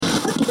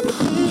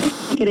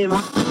negative.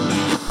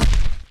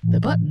 The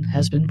button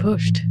has been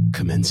pushed.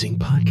 Commencing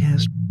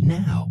podcast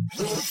now.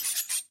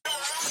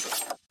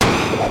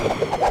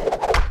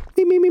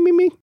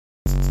 Me.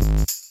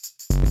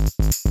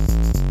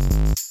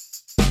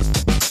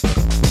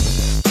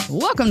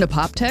 Welcome to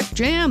Pop Tech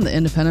Jam, the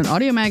independent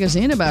audio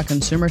magazine about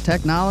consumer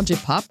technology,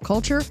 pop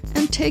culture,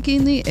 and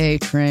taking the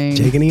A-train.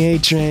 Taking the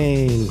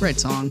A-train. Great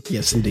song.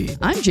 Yes, indeed.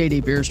 I'm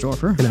J.D.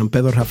 Beersdorfer. And I'm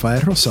Pedro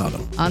Rafael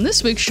Rosado. On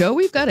this week's show,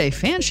 we've got a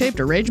fan-shaped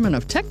arrangement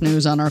of tech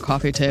news on our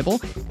coffee table,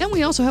 and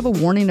we also have a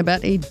warning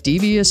about a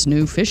devious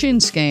new phishing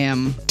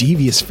scam.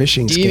 Devious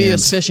phishing scams.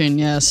 Devious phishing,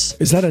 yes.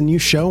 Is that a new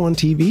show on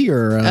TV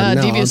or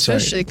no? Devious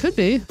Fish, it could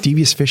be.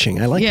 Devious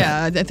Phishing. I like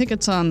that. Yeah, I think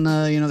it's on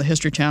the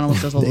History Channel,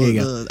 which does all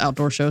the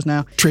outdoor shows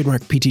now.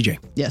 Trademark PTJ.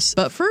 Yes.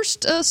 But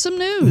first, some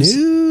news.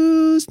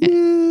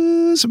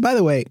 News. By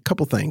the way,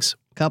 couple things.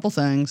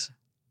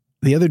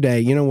 The other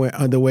day,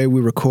 the way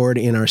we record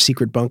in our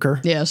secret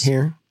bunker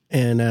here?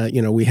 And,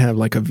 we have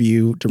like a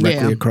view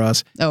directly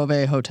across. Oh, of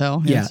a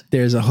hotel? Yes. Yeah,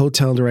 there's a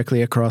hotel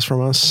directly across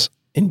from us.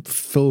 In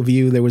full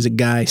view, there was a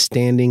guy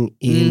standing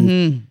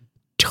in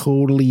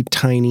totally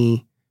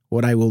tiny,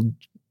 what I will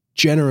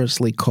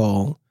generously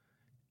call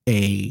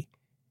a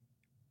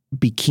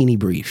bikini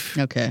brief.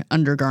 Okay,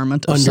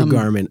 undergarment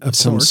of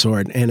some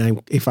sort.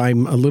 And if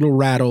I'm a little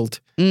rattled,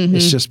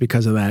 it's just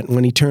because of that. And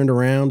when he turned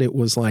around, it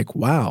was like,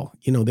 wow,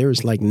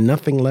 there's like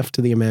nothing left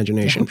to the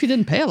imagination. I hope you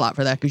didn't pay a lot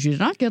for that because you did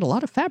not get a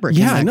lot of fabric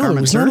in that I know. garment,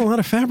 There was not a lot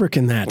of fabric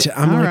in that.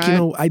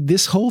 I'm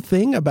this whole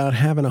thing about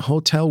having a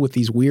hotel with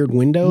these weird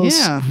windows,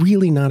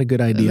 really not a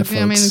good idea,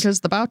 folks. I mean,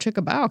 because the bow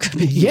chicka bow could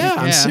be. Yeah,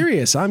 I'm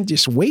serious. I'm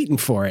just waiting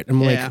for it.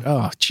 I'm like,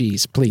 oh,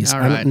 geez, please.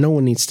 No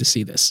one needs to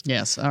see this.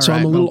 Yes, all right. So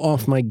I'm a little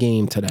off my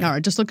game today. All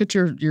right, just look at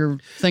your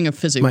thing of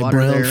fizzy water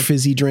there. My brown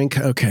fizzy drink.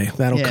 Okay,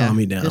 that'll calm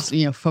me down. Just,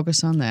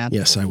 focus on that.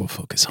 Yes, I will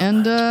focus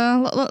on that.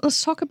 And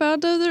let's talk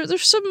about,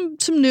 there's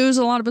some news,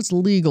 a lot of it's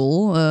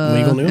legal.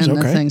 Legal news,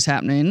 and things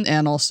happening,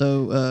 and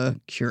also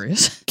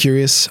curious.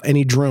 Curious,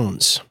 any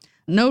drones?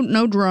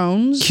 No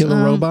drones.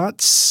 Killer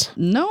robots?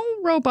 No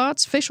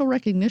robots. Facial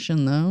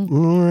recognition, though.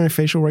 All right,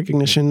 facial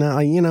recognition.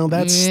 Now,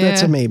 that's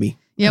a maybe.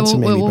 Yeah,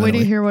 we'll wait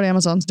to hear what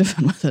Amazon's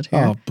doing with it here.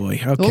 Oh,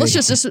 boy. Okay. Well,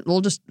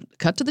 we'll just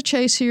cut to the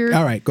chase here.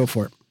 All right, go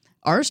for it.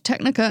 Ars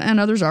Technica and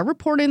others are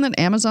reporting that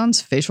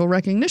Amazon's facial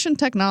recognition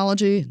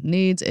technology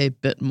needs a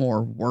bit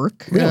more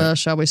work,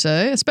 shall we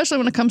say, especially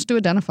when it comes to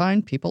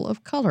identifying people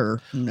of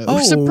color. No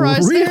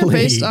surprise there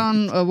based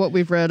on what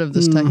we've read of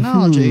this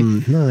technology.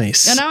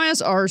 Nice. And now,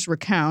 as Ars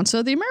recounts,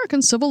 the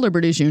American Civil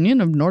Liberties Union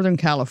of Northern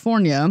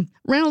California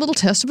ran a little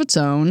test of its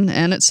own,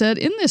 and it said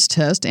in this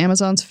test,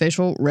 Amazon's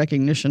facial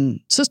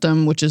recognition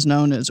system, which is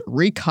known as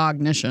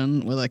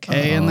Rekognition with a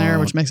K in there,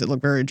 which makes it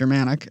look very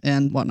Germanic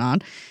and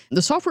whatnot,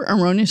 the software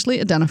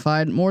erroneously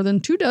identified more than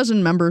 24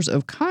 members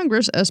of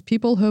Congress as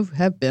people who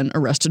have been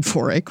arrested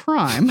for a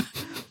crime.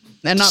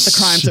 And not the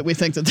crimes that we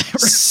think that they were.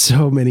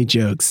 So many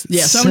jokes.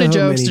 Yeah, so many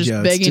jokes just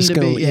begging to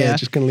be. Yeah,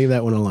 just going to leave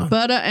that one alone.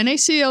 But an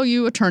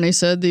ACLU attorney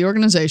said the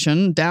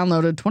organization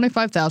downloaded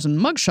 25,000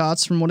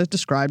 mugshots from what it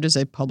described as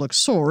a public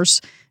source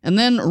and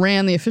then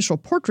ran the official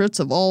portraits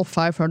of all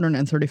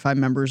 535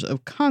 members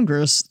of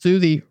Congress through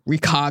the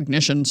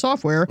Rekognition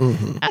software,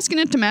 asking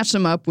it to match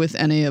them up with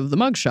any of the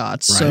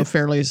mugshots. Right. So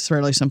fairly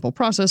simple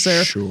process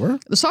there. Sure.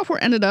 The software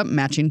ended up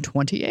matching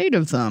 28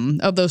 of them.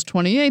 Of those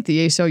 28,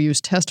 the ACLU's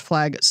test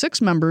flagged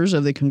 6 members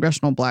of the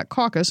Congressional Black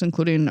Caucus,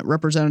 including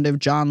Representative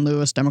John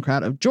Lewis,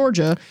 Democrat of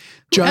Georgia,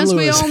 who, as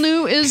we all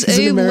knew, is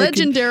a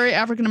legendary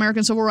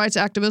African-American civil rights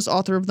activist,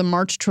 author of the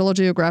March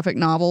trilogy of graphic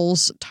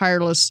novels,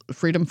 tireless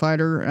freedom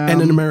fighter.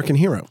 And an American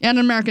hero. And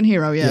an American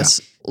hero, yes.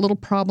 Yeah. Little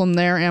problem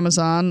there,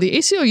 Amazon. The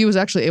ACLU was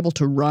actually able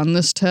to run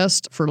this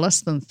test for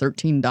less than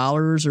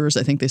 $13, or as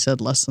I think they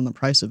said, less than the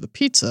price of a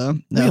pizza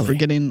for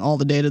getting all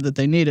the data that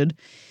they needed.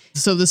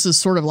 So this is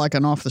sort of like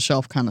an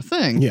off-the-shelf kind of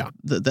thing. Yeah.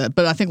 But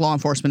I think law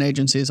enforcement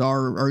agencies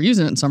are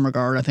using it in some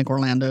regard. I think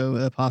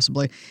Orlando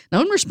possibly.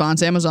 Now, in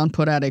response, Amazon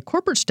put out a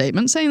corporate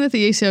statement saying that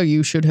the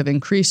ACLU should have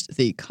increased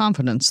the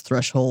confidence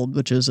threshold,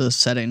 which is a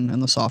setting in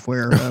the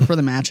software for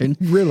the matching.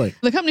 Really?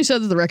 The company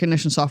said that the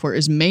recognition software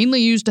is mainly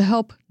used to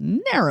help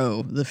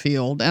narrow the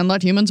field and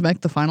let humans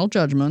make the final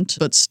judgment.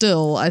 But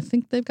still, I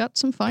think they've got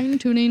some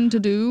fine-tuning to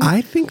do.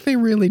 I think they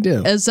really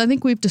do. As I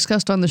think we've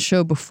discussed on the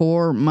show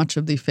before, much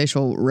of the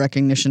facial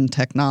recognition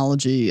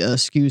technology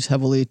skews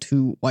heavily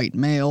to white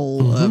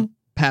male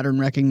pattern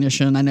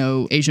recognition. I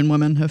know Asian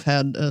women have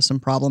had some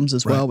problems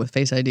as well with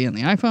Face ID on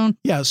the iPhone.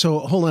 Yeah, so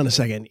hold on a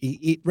second.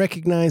 It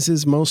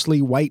recognizes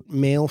mostly white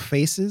male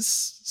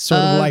faces,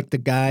 sort of like the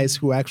guys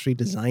who actually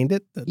designed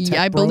it.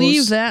 I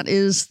believe that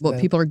is what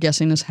people are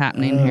guessing is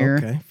happening here.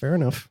 Okay, fair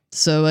enough.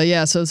 So,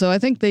 so I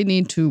think they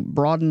need to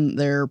broaden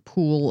their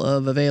pool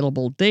of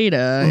available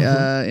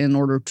data in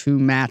order to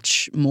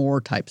match more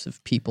types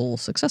of people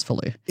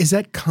successfully. Is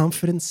that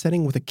confidence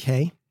setting with a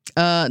K?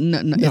 No,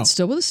 it's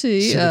still with a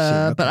C,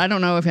 okay. But I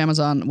don't know if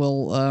Amazon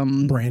will...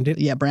 brand it?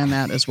 Yeah, brand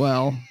that as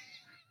well.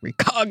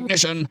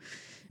 Rekognition.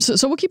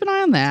 So we'll keep an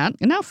eye on that.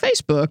 And now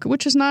Facebook,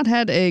 which has not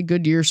had a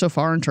good year so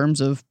far in terms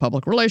of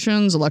public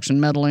relations, election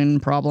meddling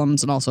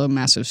problems, and also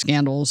massive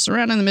scandals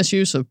surrounding the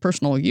misuse of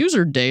personal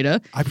user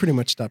data. I pretty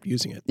much stopped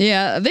using it.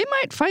 Yeah, they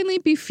might finally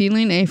be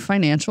feeling a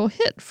financial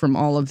hit from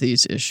all of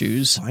these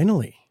issues.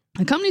 Finally.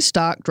 The company's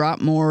stock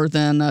dropped more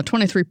than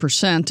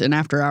 23% in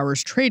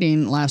after-hours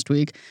trading last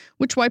week,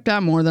 which wiped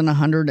out more than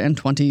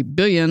 $120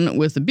 billion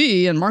with a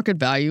B in market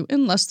value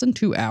in less than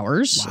 2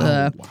 hours.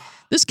 Wow.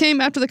 This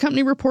came after the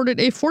company reported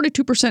a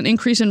 42%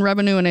 increase in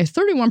revenue and a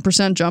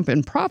 31% jump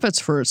in profits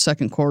for its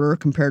second quarter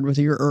compared with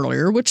a year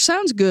earlier, which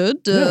sounds good.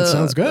 Yeah, it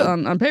sounds good.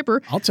 On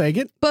paper. I'll take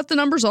it. But the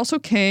numbers also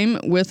came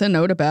with a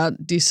note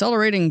about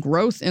decelerating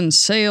growth in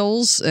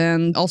sales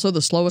and also the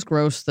slowest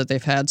growth that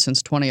they've had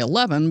since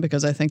 2011,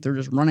 because I think they're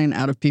just running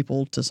out of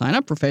people to sign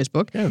up for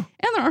Facebook. Yeah.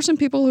 And there are some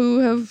people who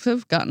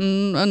have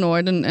gotten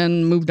annoyed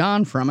and moved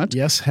on from it.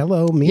 Yes,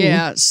 hello, me.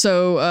 Yeah,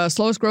 so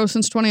slowest growth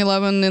since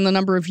 2011 in the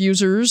number of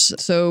users.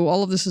 So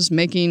all of this is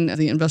making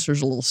the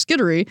investors a little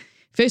skittery.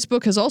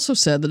 Facebook has also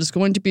said that it's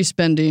going to be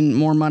spending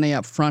more money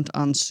up front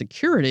on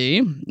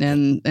security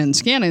and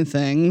scanning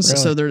things. Really?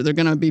 So they're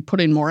going to be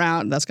putting more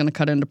out, and that's going to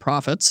cut into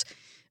profits.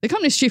 The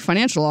company's chief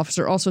financial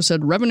officer also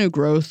said revenue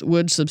growth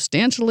would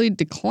substantially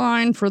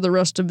decline for the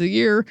rest of the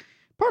year,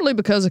 partly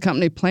because the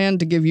company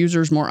planned to give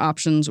users more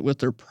options with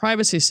their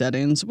privacy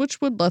settings, which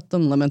would let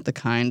them limit the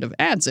kind of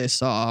ads they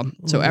saw.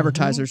 So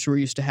advertisers who are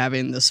used to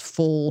having this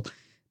full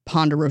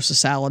Ponderosa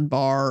salad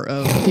bar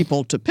of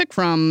people to pick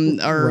from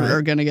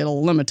are going to get a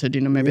little limited.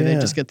 Maybe they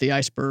just get the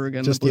iceberg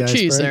and Just the blue the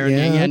cheese iceberg.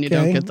 there, Yeah, and you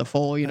don't okay. get the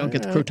full, you don't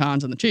get the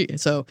croutons and the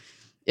cheese. So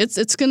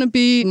it's going to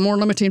be more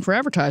limiting for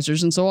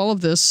advertisers. And so all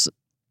of this,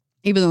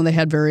 even though they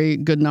had very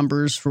good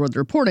numbers for what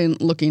they're reporting,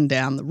 looking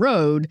down the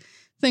road,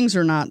 things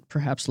are not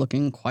perhaps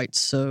looking quite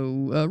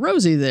so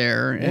rosy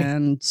there. Yeah.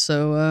 And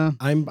so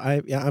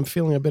I'm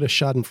feeling a bit of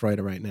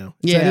Schadenfreude right now.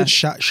 Is Yeah. that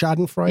it?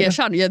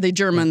 Schadenfreude? the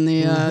German,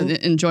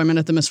 enjoyment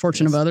at the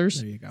misfortune of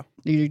others. There you go.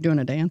 You're doing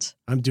a dance?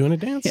 I'm doing a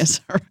dance.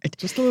 Yes, all right.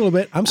 Just a little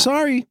bit. I'm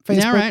sorry,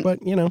 Facebook, all right. but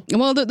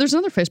Well, there's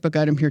another Facebook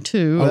item here,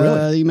 too. Oh,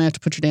 really? You may have to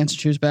put your dancing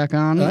shoes back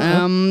on.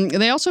 Uh-huh.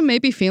 They also may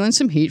be feeling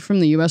some heat from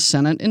the U.S.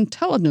 Senate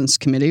Intelligence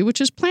Committee, which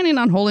is planning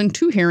on holding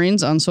 2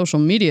 hearings on social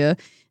media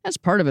as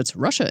part of its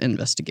Russia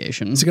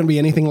investigation. is it going to be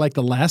anything like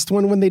the last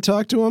one when they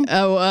talk to him?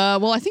 Oh,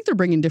 well, I think they're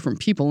bringing different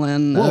people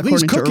in. Well,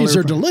 these according to cookies earlier-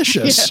 are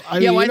delicious.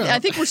 I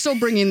think we're still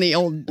bringing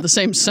the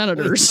same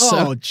senators. So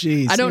Oh,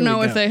 jeez. I don't Here we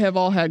know if go. they have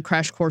all had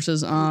crash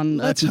courses on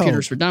Let's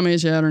computers hope. for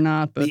dummies yet or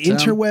not. But The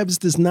interwebs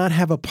does not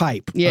have a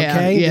pipe. Yeah,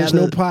 okay? yeah, There's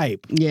no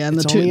pipe. Yeah, and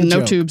It's only a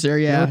no joke. tubes there.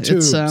 Yeah, No it's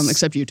tubes.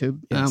 except YouTube,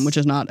 Yes. which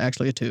is not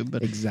actually a tube.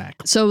 But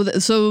Exactly. so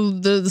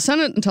the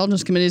Senate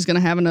Intelligence Committee is going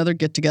to have another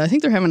get together. I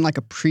think they're having like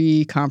a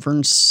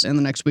pre-conference in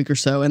the next week or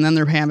so, and then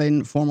they're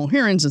having formal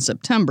hearings in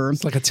September.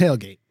 It's like a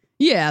tailgate.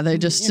 Yeah, they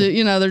just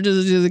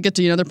they get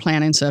to their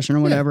planning session or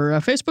whatever.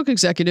 Facebook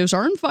executives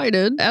are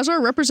invited, as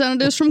are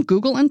representatives from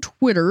Google and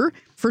Twitter.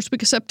 First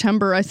week of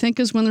September, I think,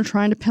 is when they're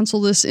trying to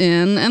pencil this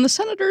in. And the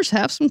senators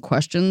have some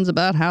questions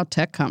about how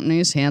tech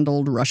companies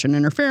handled Russian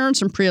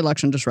interference and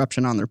pre-election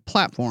disruption on their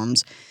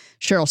platforms.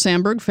 Sheryl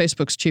Sandberg,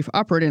 Facebook's chief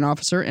operating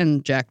officer,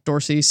 and Jack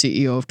Dorsey,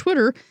 CEO of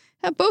Twitter,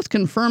 have both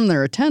confirmed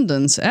their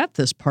attendance at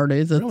this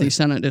party that the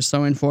Senate is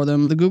throwing for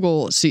them. The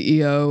Google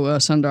CEO,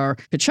 Sundar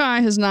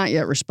Pichai, has not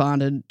yet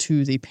responded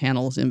to the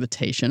panel's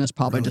invitation. It's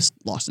probably just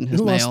lost in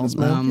his mail.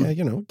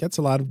 Gets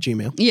a lot of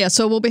Gmail. Yeah,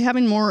 so we'll be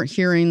having more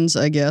hearings,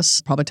 I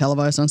guess, probably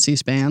televised on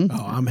C-SPAN.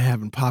 Oh, I'm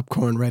having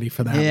popcorn ready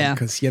for that Yeah. one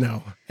because,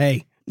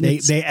 hey,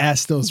 they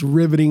ask those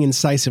riveting,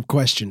 incisive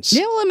questions.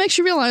 Yeah, well, it makes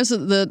you realize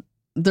that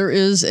there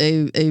is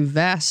a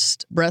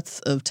vast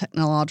breadth of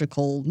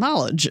technological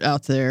knowledge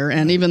out there.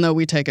 And even though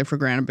we take it for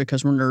granted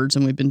because we're nerds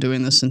and we've been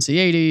doing this since the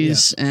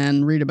 80s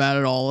and read about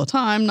it all the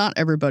time, not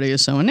everybody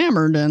is so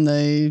enamored, and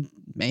they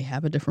may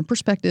have a different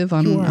perspective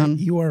on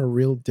You are a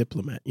real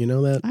diplomat. You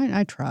know that?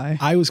 I try.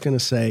 I was going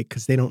to say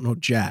because they don't know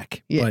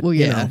Jack. Yeah, But, well,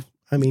 yeah.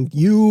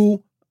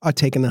 you are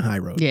taking the high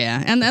road.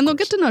 Yeah, and they'll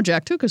get to know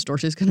Jack, too, because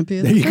Dorsey's going to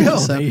be There you go.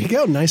 So. There you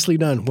go. Nicely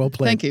done. Well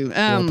played. Thank you.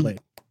 Well played.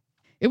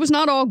 It was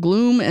not all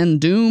gloom and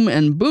doom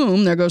and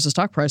boom. There goes the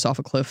stock price off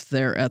a cliff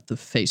there at the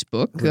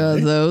Facebook,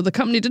 though the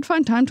company did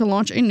find time to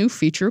launch a new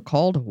feature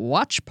called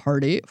Watch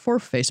Party for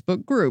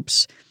Facebook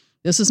groups.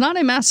 This is not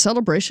a mass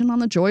celebration on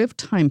the joy of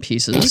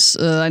timepieces.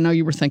 I know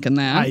you were thinking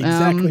that. I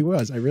exactly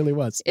was. I really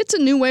was. It's a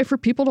new way for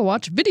people to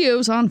watch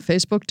videos on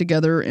Facebook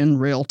together in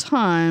real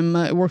time.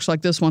 It works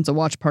like this. Once a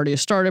watch party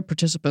is started,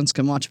 participants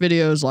can watch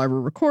videos live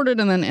or recorded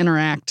and then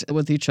interact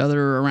with each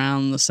other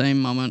around the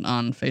same moment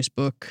on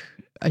Facebook.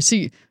 I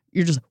see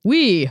you're just,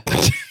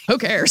 who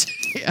cares?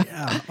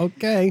 Yeah.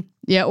 Okay.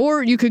 Yeah,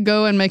 or you could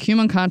go and make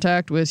human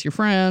contact with your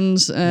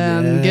friends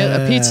and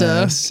get a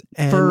pizza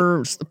and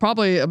for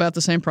probably about the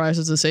same price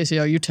as this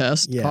ACLU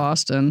test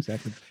cost. And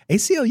exactly.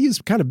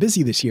 ACLU's kind of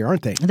busy this year,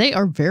 aren't they? they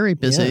are very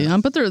busy, Yeah.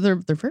 but they're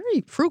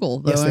very frugal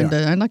though, Yes, they and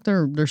I like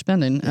their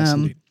spending. Yes,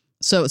 indeed.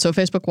 So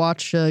Facebook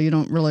Watch, you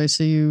don't really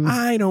see you.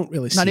 I don't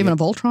really see Not even it.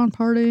 a Voltron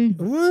party.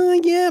 Well,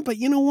 yeah, but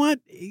you know what?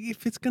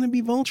 If it's going to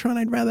be Voltron,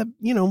 I'd rather,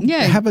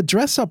 Yeah. have a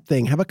dress-up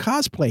thing, have a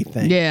cosplay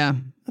thing. Yeah,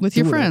 with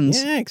your Doing it.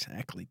 friends. Yeah,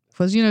 exactly.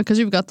 Because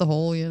you've got the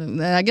whole.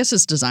 I guess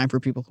it's designed for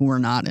people who are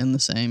not in the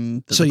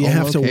same. So you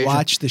have location. to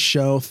watch the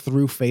show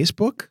through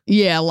Facebook?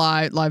 Yeah,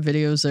 live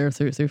videos there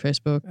through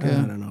Facebook. I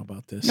don't know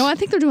about this. No, I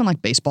think they're doing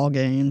like baseball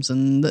games,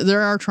 and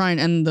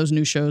and those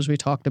new shows we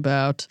talked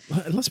about.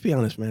 Let's be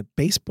honest, man.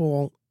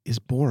 Baseball is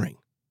boring.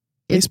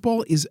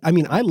 Baseball is. I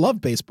mean, I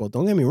love baseball.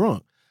 Don't get me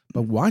wrong,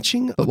 but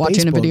watching a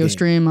video game,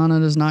 stream on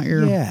it is not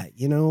your. Yeah,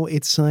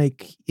 it's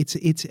like it's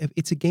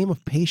a game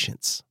of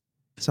patience.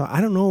 So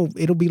I don't know.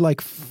 It'll be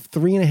like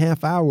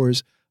 3.5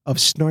 hours of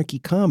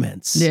snarky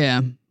comments.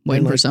 Yeah,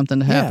 waiting for something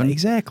to happen. Yeah,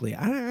 exactly.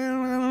 I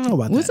don't know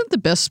about Wasn't the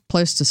best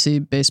place to see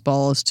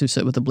baseball is to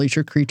sit with the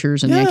bleacher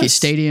creatures in Yankee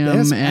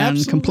Stadium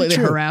and completely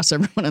harass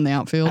everyone in the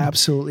outfield?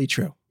 Absolutely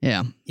true.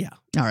 Yeah. Yeah.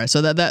 All right.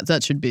 So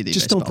that should be the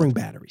Just baseball. don't bring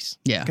batteries.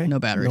 Yeah. Okay? No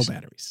batteries. No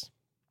batteries.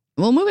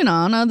 Well, moving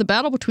on, the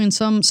battle between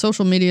some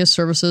social media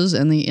services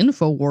and the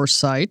InfoWars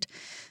site,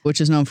 which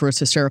is known for its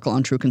hysterical,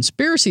 untrue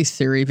conspiracy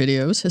theory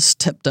videos, has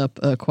stepped up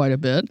quite a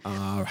bit.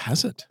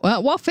 Has it?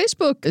 Well, while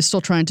Facebook is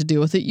still trying to deal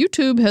with it,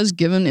 YouTube has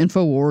given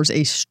InfoWars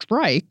a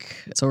strike,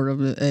 sort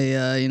of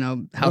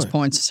a house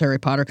points, Harry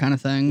Potter kind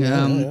of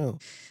thing,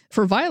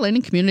 for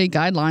violating community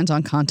guidelines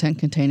on content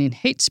containing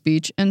hate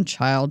speech and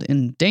child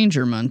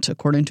endangerment.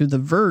 According to the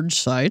Verge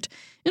site,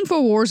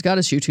 InfoWars got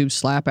its YouTube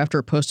slap after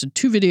it posted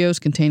 2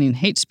 videos containing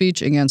hate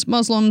speech against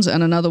Muslims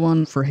and another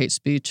one for hate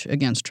speech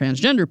against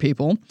transgender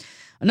people.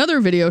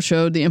 Another video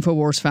showed the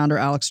InfoWars founder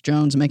Alex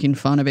Jones making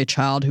fun of a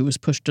child who was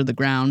pushed to the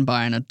ground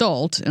by an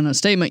adult. In a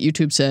statement,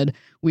 YouTube said,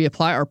 "We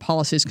apply our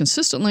policies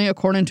consistently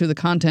according to the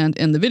content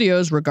in the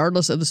videos,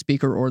 regardless of the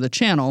speaker or the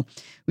channel.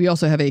 We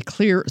also have a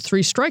clear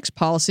 3 strikes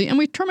policy, and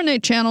we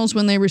terminate channels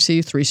when they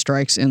receive 3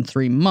 strikes in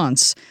 3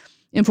 months."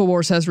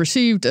 InfoWars has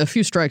received a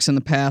few strikes in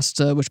the past,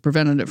 which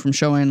prevented it from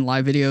showing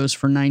live videos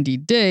for 90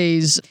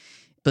 days.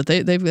 But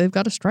they've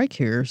got a strike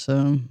here,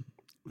 so...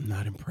 I'm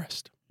not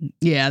impressed.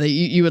 Yeah,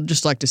 you would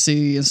just like to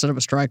see, instead of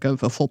a strike,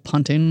 of a full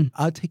punting.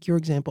 I'll take your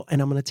example,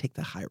 and I'm going to take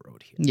the high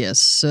road here. Yes.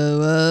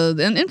 So,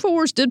 and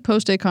InfoWars did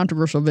post a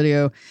controversial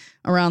video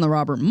around the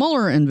Robert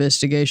Mueller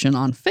investigation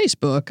on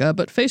Facebook,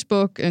 but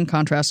Facebook, in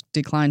contrast,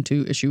 declined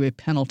to issue a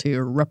penalty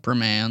or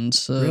reprimand.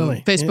 So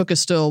Really? Facebook is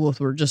still,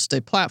 we're just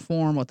a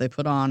platform. What they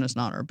put on is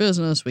not our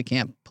business. We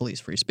can't police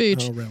free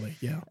speech. Oh, really?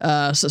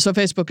 Yeah. So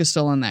Facebook is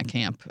still in that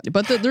camp.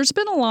 But there's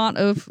been a lot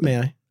of... May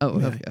I? Oh,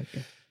 May okay.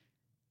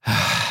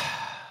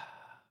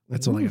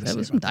 That's all I got to say. That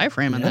was some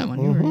diaphragm in that one.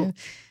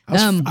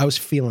 Mm-hmm. I was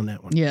feeling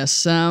that one.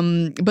 Yes.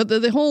 But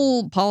the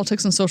whole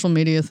politics and social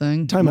media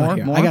thing. Time out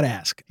here. More? I got to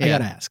ask.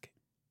 Yeah.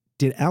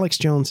 Did Alex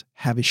Jones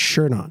have his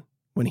shirt on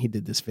when he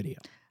did this video?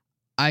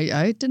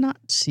 I did not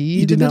see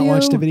You did not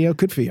watch the video?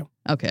 Good for you.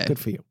 Okay. Good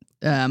for you.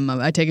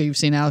 I take it you've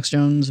seen Alex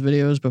Jones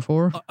videos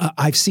before?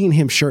 I've seen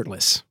him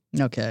shirtless.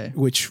 Okay.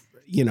 Which,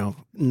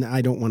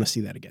 I don't want to see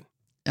that again.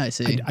 I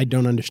see. I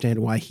don't understand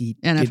why he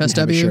and didn't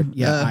have a shirt. FSW?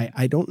 Yeah,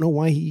 I don't know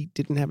why he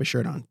didn't have a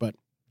shirt on, but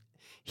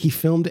he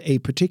filmed a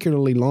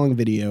particularly long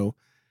video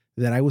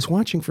that I was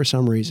watching for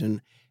some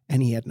reason,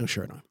 and he had no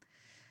shirt on.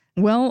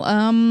 Well,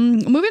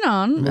 moving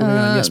on.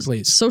 Yes,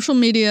 please. Social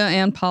media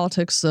and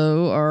politics,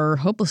 though, are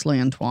hopelessly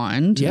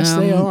entwined. Yes,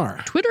 they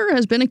are. Twitter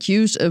has been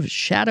accused of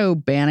shadow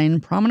banning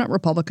prominent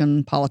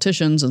Republican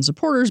politicians and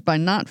supporters by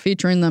not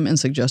featuring them in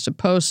suggested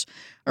posts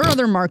or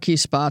other marquee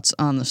spots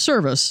on the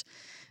service.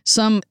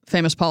 Some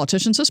famous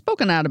politicians have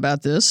spoken out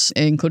about this,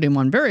 including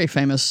one very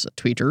famous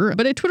tweeter.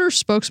 But a Twitter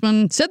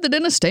spokesman said that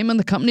in a statement,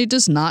 the company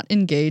does not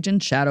engage in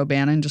shadow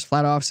banning, just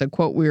flat off said,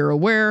 quote, "We are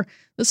aware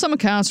that some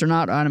accounts are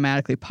not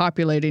automatically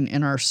populating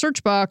in our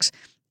search box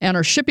and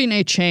are shipping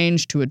a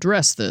change to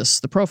address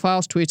this. The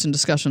profiles, tweets, and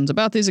discussions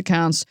about these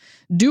accounts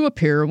do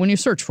appear when you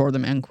search for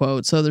them," end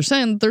quote. So they're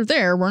saying they're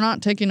there. We're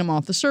not taking them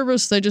off the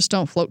service. They just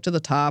don't float to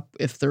the top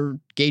if they're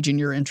gauging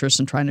your interest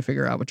and trying to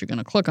figure out what you're going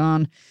to click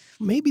on.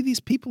 Maybe these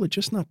people are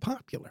just not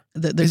popular.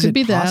 There could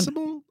be that.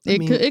 Possible?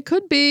 It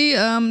could be.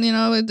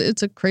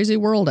 It's a crazy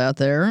world out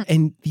there.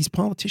 And these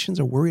politicians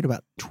are worried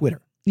about Twitter.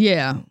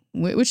 Yeah,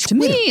 which to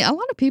me, a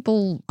lot of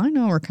people I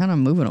know are kind of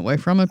moving away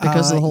from it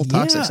because of the whole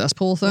toxic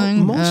cesspool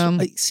thing.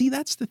 See,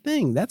 that's the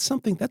thing. That's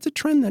a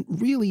trend that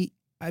really,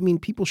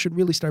 people should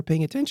really start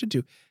paying attention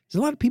to. There's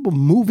a lot of people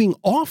moving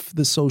off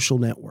the social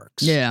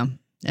networks. Yeah,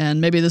 and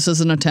maybe this is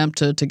an attempt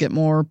to get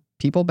more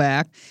people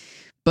back.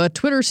 But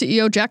Twitter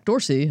CEO Jack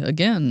Dorsey,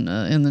 again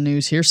in the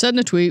news here, said in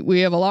a tweet,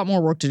 "We have a lot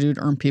more work to do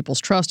to earn people's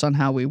trust on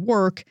how we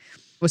work."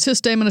 Was his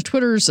statement of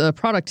Twitter's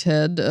product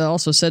head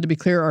also said, to be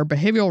clear, our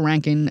behavioral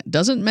ranking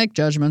doesn't make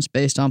judgments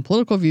based on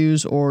political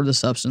views or the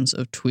substance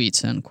of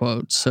tweets, end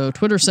quote. So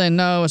Twitter's saying,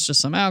 no, it's just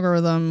some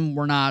algorithm.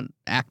 We're not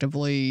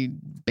actively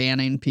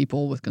banning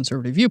people with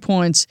conservative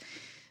viewpoints.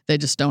 They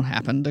just don't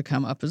happen to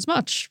come up as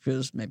much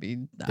because maybe,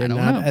 I don't know.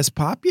 They're not as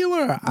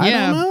popular. I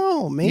don't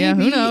know. Maybe. Yeah,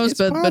 who knows? It's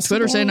But possible.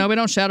 Twitter saying, no, we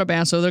don't shadow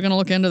ban, so they're going to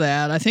look into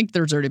that. I think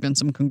there's already been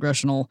some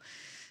congressional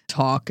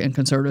talk, and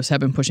conservatives have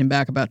been pushing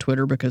back about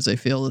Twitter because they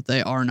feel that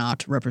they are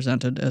not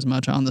represented as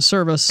much on the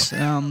service.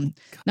 Now,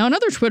 in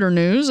other Twitter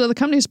news, the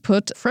company's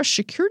put fresh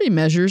security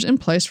measures in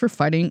place for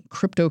fighting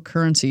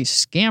cryptocurrency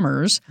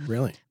scammers.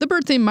 Really? The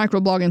bird-themed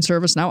microblogging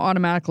service now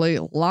automatically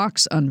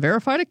locks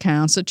unverified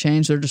accounts that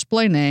change their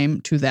display name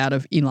to that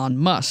of Elon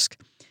Musk.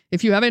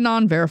 If you have a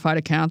non-verified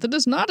account that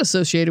is not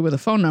associated with a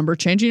phone number,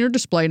 changing your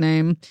display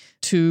name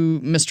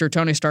to Mr.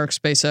 Tony Stark,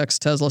 SpaceX,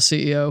 Tesla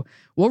CEO,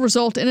 will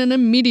result in an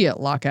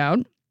immediate lockout.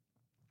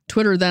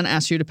 Twitter then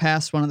asks you to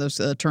pass one of those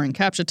Turing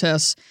CAPTCHA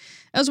tests,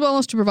 as well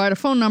as to provide a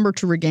phone number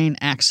to regain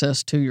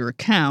access to your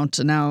account.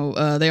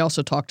 Now, they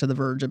also talked to The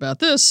Verge about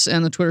this,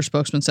 and the Twitter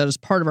spokesman said, as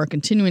part of our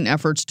continuing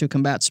efforts to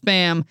combat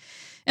spam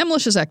and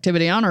malicious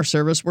activity on our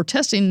service, we're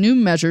testing new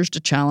measures to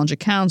challenge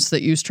accounts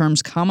that use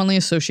terms commonly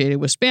associated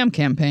with spam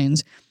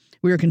campaigns.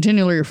 We are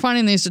continually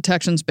refining these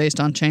detections based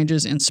on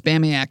changes in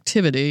spammy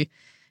activity.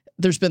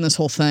 There's been this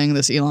whole thing,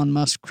 this Elon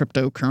Musk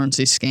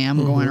cryptocurrency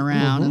scam going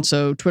around. And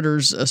so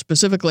Twitter's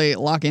specifically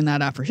locking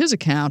that out for his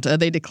account.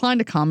 They declined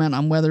to comment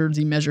on whether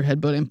the measure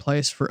had put in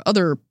place for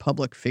other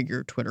public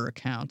figure Twitter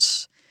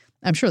accounts.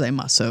 I'm sure they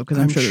must so, because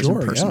I'm sure there's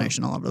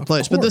impersonation all over the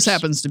place. But this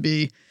happens to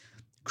be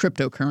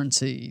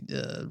cryptocurrency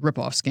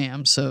ripoff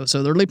scams.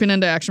 So they're leaping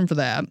into action for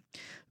that.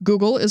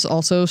 Google is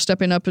also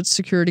stepping up its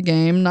security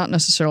game, not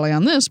necessarily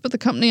on this, but the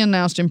company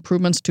announced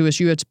improvements to its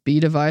USB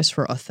device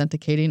for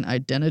authenticating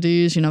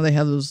identities. You know, they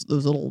have those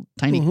little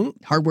tiny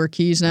hardware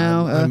keys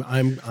now.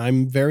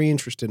 I'm very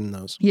interested in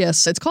those.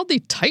 Yes, it's called the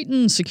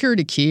Titan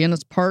Security Key, and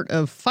it's part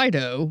of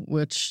FIDO,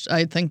 which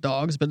I think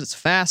dogs, but it's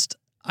fast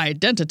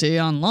identity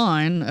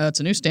online.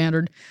 It's a new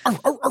standard. Arf,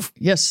 arf, arf.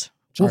 Yes.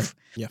 Sorry.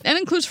 Yeah. And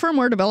includes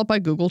firmware developed by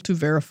Google to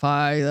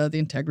verify the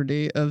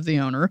integrity of the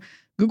owner.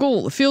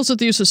 Google feels that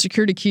the use of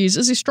security keys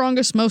is the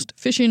strongest, most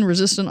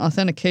phishing-resistant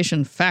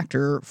authentication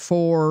factor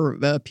for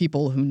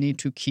people who need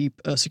to keep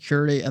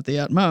security at the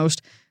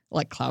utmost,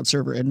 like cloud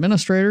server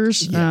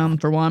administrators,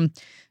 for one.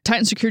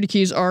 Titan security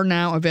keys are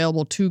now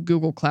available to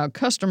Google Cloud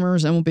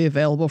customers and will be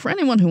available for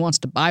anyone who wants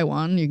to buy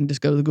one. You can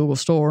just go to the Google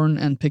store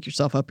and pick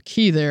yourself up a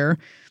key there.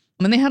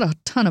 I mean, they had a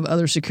ton of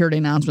other security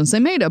announcements. They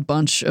made a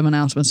bunch of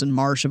announcements in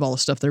March of all the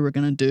stuff they were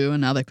going to do,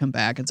 and now they've come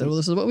back and said, well,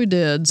 this is what we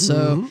did.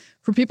 So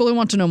for people who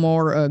want to know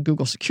more,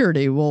 Google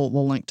Security, we'll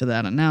link to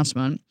that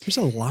announcement. There's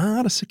a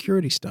lot of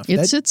security stuff.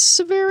 It's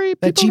a very...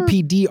 That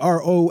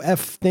GPDROF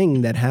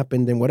thing that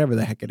happened in whatever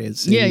the heck it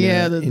is. The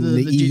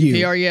EU.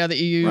 GDPR, the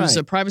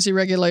EU's privacy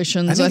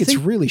regulations. I think it's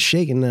really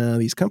shaking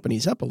these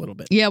companies up a little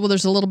bit. Yeah, well,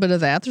 there's a little bit of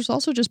that. There's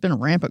also just been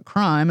rampant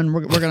crime, and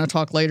we're going to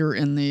talk later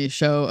in the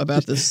show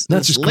about this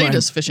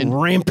latest phishing.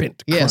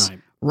 Rampant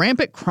crime.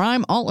 Rampant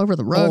crime all over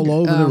the rug.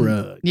 All over the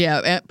rug.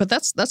 Yeah, but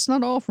that's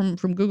not all from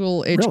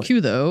Google HQ,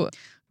 though.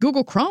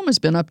 Google Chrome has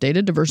been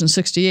updated to version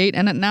 68,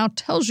 and it now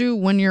tells you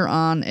when you're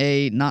on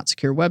a not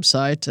secure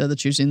website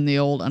that's using the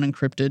old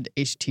unencrypted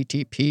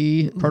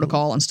HTTP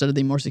protocol instead of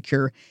the more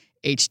secure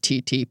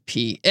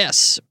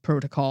HTTPS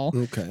protocol.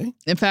 Okay.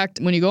 In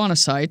fact, when you go on a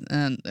site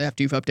and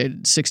after you've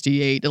updated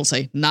 68, it'll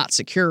say not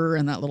secure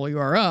in that little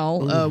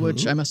URL,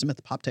 which I must admit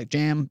the PopTech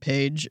Jam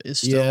page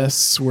is still...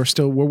 Yes, we're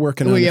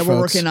working on it, yeah, folks. we're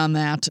working on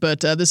that. But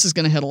this is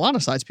going to hit a lot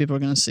of sites. People are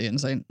going to see it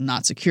and say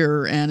not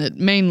secure. And it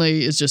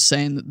mainly is just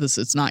saying that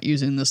it's not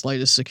using this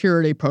latest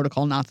security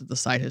protocol, not that the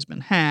site has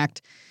been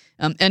hacked.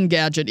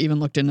 Engadget even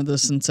looked into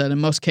this and said in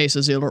most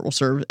cases the alert will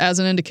serve as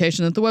an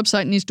indication that the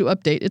website needs to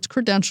update its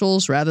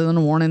credentials rather than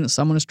a warning that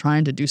someone is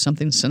trying to do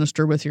something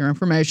sinister with your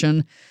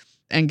information.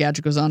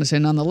 Engadget goes on to say,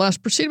 nonetheless,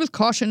 proceed with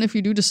caution if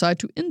you do decide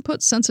to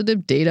input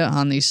sensitive data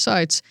on these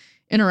sites.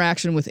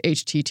 Interaction with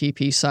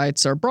HTTP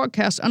sites are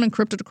broadcast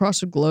unencrypted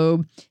across the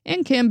globe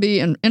and can be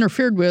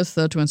interfered with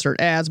to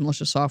insert ads,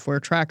 malicious software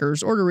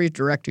trackers, or to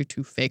redirect you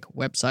to fake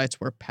websites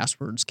where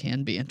passwords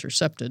can be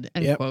intercepted,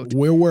 end quote.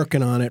 We're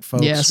working on it,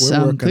 folks. Yes,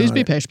 please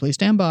be patient. Please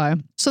stand by.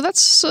 So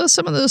that's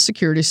some of the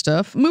security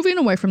stuff. Moving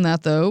away from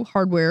that, though,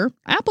 hardware.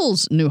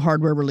 Apple's new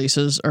hardware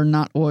releases are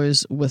not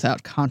always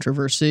without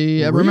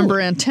controversy. Really? Remember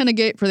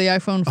AntennaGate for the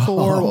iPhone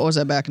 4? What was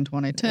that back in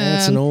 2010?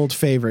 That's an old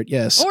favorite,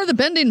 yes. Or the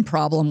bending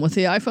problem with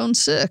the iPhone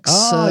 6.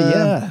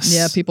 Yes.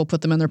 Yeah, people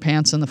put them in their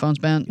pants and the phone's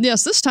bent.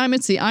 Yes, this time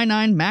it's the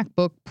i9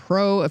 MacBook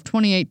Pro of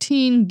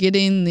 2018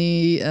 getting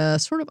the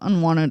sort of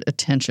unwanted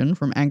attention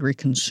from angry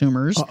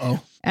consumers.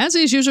 As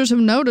these users have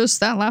noticed,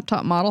 that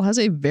laptop model has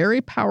a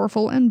very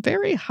powerful and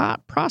very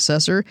hot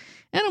processor,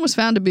 and it was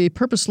found to be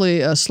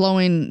purposely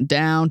slowing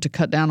down to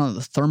cut down on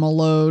the thermal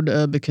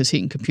load because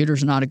heat and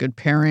computers are not a good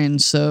pairing.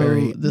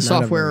 So the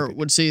software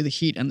would see the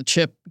heat and the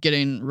chip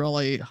getting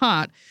really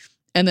hot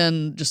and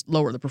then just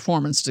lower the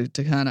performance to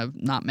kind of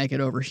not make it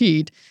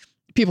overheat.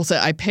 People say,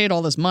 I paid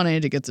all this money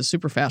to get the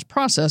super fast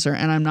processor,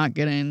 and I'm not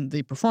getting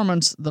the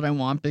performance that I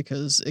want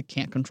because it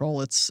can't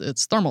control its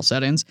thermal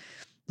settings.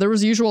 There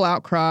was the usual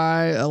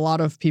outcry. A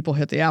lot of people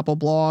hit the Apple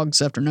blogs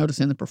after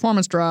noticing the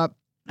performance drop.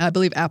 I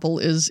believe Apple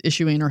is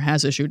issuing or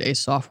has issued a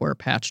software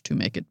patch to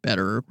make it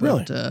better.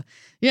 But, really?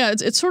 Yeah,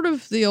 it's sort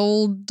of the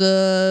old,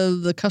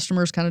 the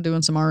customers kind of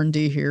doing some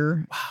R&D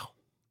here. Wow.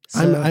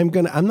 So,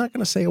 I'm not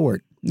gonna say a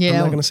word. Yeah. I'm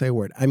not going to say a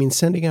word. I mean,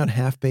 sending out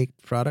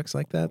half-baked products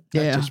like that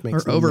just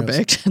makes or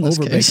overbaked in this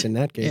overbaked case. in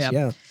that case,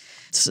 yeah.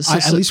 So,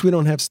 At least we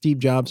don't have Steve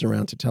Jobs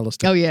around to tell us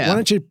to, oh, yeah. why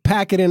don't you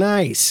pack it in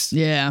ice?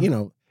 Yeah. You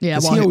know, yeah,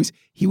 well,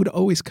 he would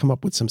always come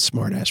up with some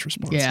smart-ass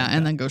response. Yeah, like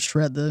and that. then go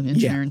shred the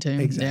engineering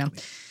team. Exactly.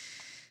 Yeah.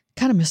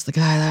 Kind of miss the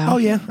guy, though. Oh,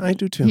 yeah, I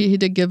do too. He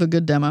did give a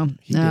good demo.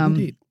 He did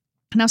indeed.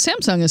 Now,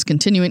 Samsung is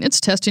continuing its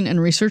testing and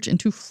research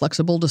into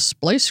flexible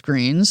display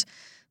screens.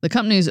 The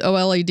company's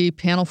OLED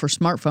panel for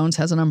smartphones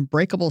has an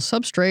unbreakable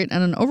substrate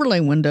and an overlay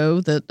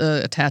window that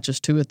attaches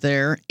to it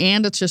there,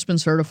 and it's just been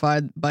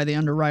certified by the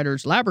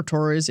Underwriters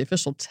Laboratories, the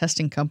official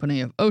testing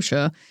company of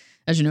OSHA,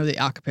 as you know, the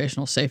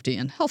Occupational Safety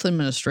and Health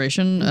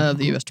Administration of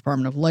the U.S.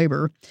 Department of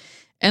Labor.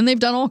 And they've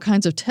done all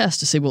kinds of tests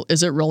to see, well,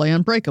 is it really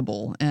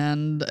unbreakable?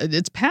 And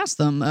it's passed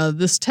them.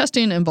 This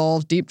testing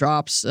involves deep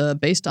drops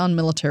based on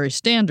military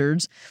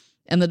standards.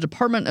 And the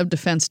Department of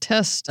Defense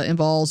test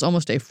involves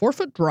almost a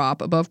 4-foot drop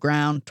above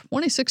ground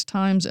 26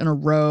 times in a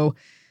row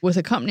with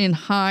accompanying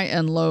high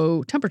and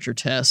low temperature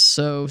tests.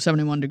 So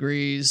 71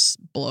 degrees,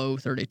 below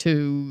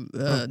 32,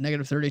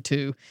 negative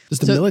 32. Does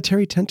the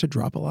military tend to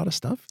drop a lot of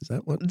stuff? Is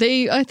that what?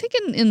 I think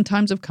in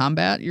times of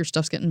combat, your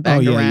stuff's getting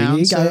bagged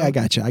around. I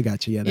got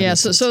you. Yeah.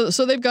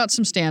 So they've got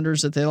some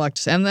standards that they like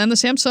to say. And then the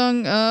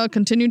Samsung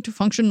continued to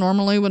function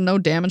normally with no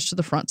damage to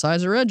the front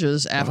sides or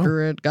edges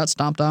after it got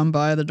stomped on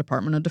by the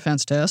Department of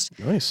Defense test.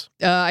 Nice.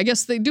 I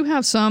guess they do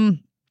have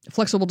some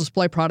flexible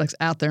display products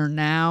out there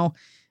now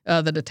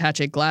that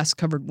attach a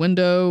glass-covered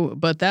window,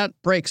 but that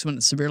breaks when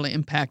it's severely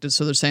impacted.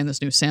 So they're saying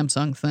this new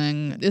Samsung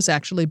thing is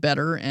actually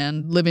better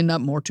and living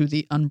up more to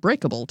the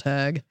unbreakable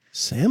tag.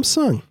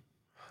 Samsung.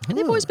 And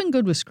they've always been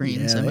good with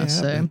screens, I must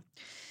say. Been.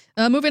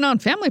 Moving on,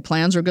 family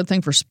plans are a good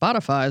thing for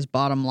Spotify's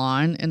bottom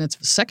line. In its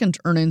second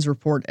earnings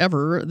report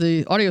ever,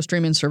 the audio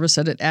streaming service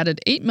said it added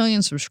 8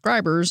 million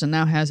subscribers and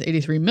now has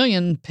 83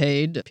 million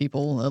paid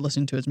people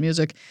listening to its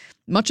music.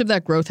 Much of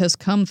that growth has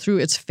come through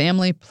its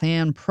family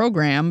plan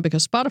program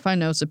because Spotify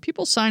notes that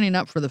people signing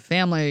up for the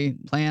family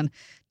plan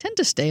tend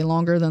to stay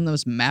longer than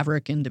those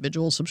maverick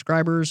individual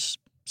subscribers.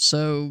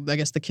 So I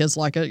guess the kids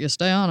like it. You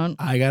stay on it.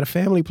 I got a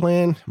family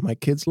plan. My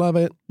kids love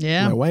it.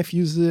 Yeah. My wife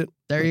uses it.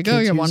 There you go.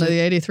 You're one of the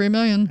 83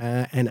 million.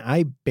 And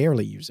I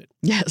barely use it.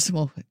 Yes.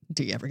 Well,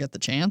 do you ever get the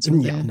chance?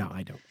 Yeah, no,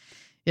 I don't.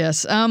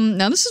 Yes.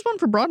 Now, this is one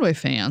for Broadway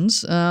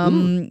fans.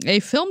 A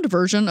filmed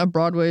version of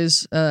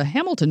Broadway's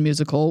Hamilton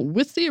musical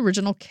with the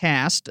original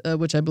cast,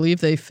 which I believe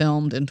they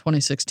filmed in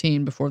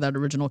 2016 before that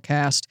original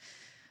cast.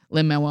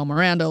 Lin-Manuel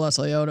Miranda,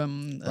 Leslie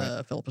Odom,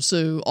 Philippa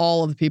Sue,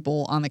 all of the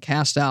people on the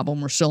cast album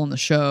were still in the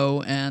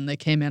show, and they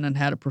came in and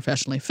had it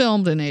professionally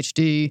filmed in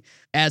HD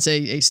as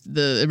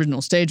the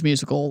original stage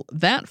musical.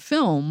 That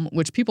film,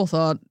 which people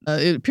thought,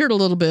 it appeared a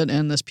little bit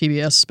in this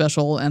PBS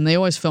special, and they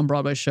always film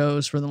Broadway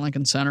shows for the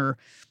Lincoln Center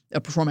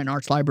Performing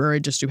Arts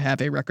Library just to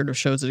have a record of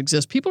shows that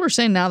exist. People are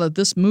saying now that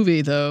this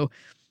movie, though,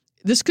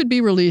 this could be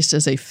released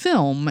as a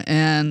film,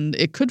 and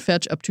it could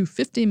fetch up to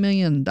 $50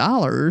 million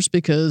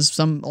because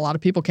a lot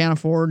of people can't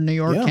afford New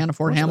York, can't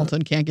afford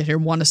Hamilton, can't get here,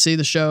 want to see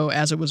the show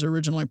as it was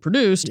originally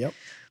produced. Yep.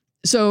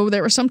 So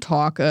there was some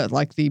talk,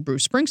 like the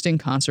Bruce Springsteen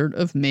concert,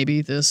 of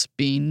maybe this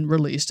being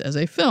released as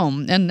a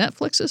film. And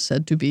Netflix is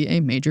said to be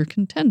a major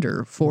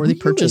contender for the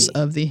purchase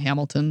of the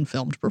Hamilton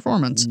filmed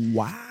performance.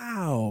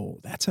 Wow,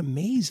 that's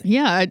amazing.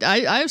 Yeah,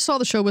 I saw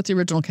the show with the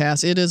original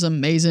cast. It is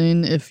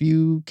amazing if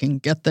you can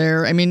get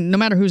there. I mean, no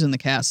matter who's in the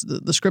cast,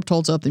 the script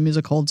holds up, the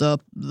music holds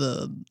up,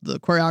 the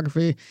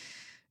choreography.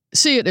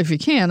 See it if you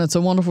can. It's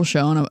a wonderful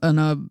show and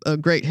a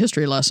great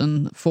history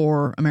lesson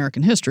for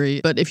American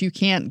history. But if you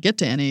can't get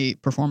to any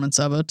performance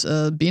of it,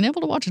 being able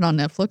to watch it on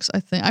Netflix,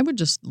 I think I would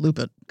just loop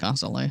it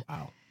constantly.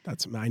 Wow,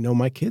 I know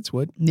my kids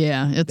would.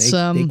 Yeah, it's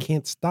they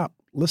can't stop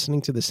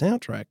listening to the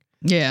soundtrack.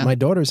 Yeah, my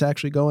daughter's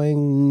actually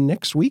going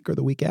next week or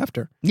the week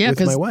after. Yeah,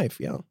 with my wife.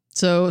 Yeah.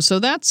 So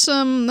that's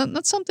something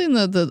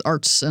that the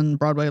arts and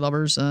Broadway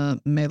lovers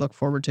may look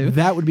forward to.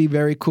 That would be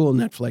very cool.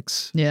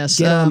 Netflix. Yes,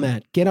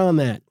 get on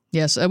that.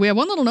 Yes, we have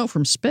one little note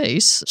from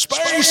space.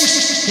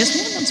 Space! Yes,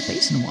 we haven't done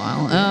space in a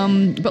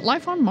while. But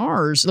life on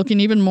Mars, looking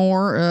even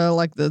more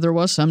like there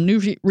was some new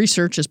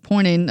research is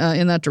pointing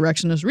in that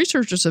direction, as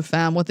researchers have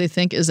found what they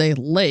think is a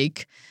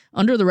lake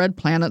under the red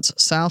planet's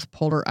south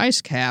polar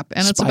ice cap.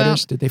 And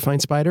spiders? Did they find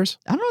spiders?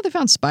 I don't know if they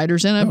found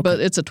spiders in it, but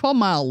it's a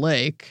 12-mile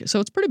lake, so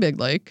it's a pretty big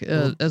lake,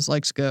 as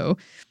lakes go.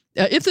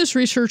 If this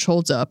research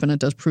holds up, and it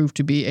does prove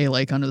to be a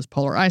lake under this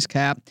polar ice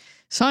cap,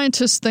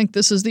 scientists think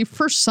this is the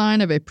first sign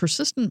of a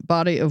persistent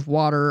body of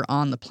water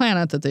on the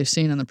planet that they've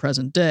seen in the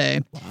present day.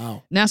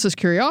 Wow. NASA's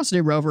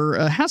Curiosity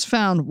rover has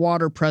found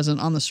water present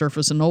on the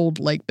surface in old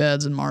lake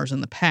beds in Mars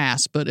in the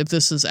past, but if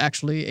this is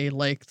actually a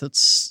lake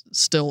that's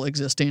still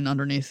existing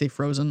underneath the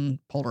frozen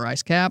polar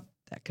ice cap,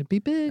 that could be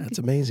big. That's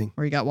amazing.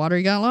 Where you got water,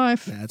 you got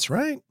life. That's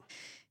right.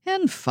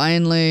 And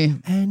finally...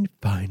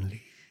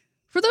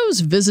 For those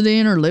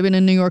visiting or living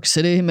in New York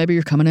City, maybe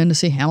you're coming in to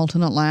see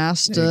Hamilton at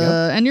last,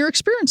 and you're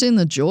experiencing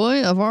the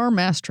joy of our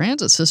mass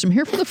transit system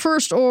here for the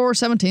first or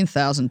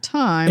 17,000th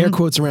time. Air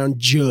quotes around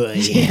joy.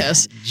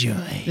 Yes.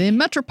 Joy. The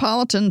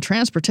Metropolitan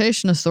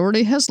Transportation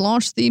Authority has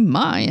launched the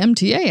My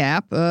MTA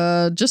app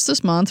just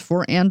this month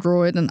for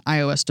Android and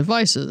iOS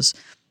devices.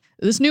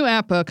 This new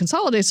app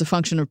consolidates the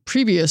function of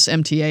previous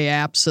MTA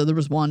apps. So there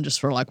was one just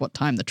for like what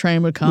time the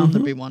train would come.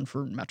 There'd be one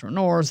for Metro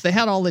North. They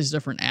had all these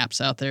different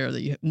apps out there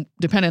that,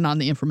 depending on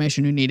the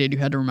information you needed, you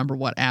had to remember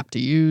what app to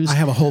use. I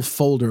have a whole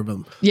folder of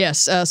them.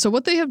 Yes. So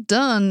what they have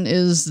done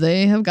is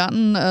they have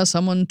gotten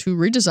someone to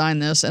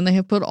redesign this, and they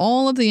have put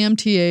all of the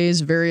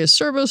MTA's various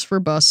service for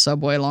bus,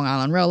 subway, Long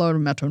Island Railroad,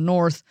 and Metro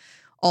North,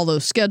 all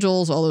those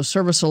schedules, all those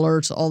service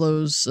alerts, all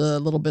those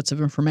little bits of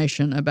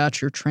information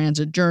about your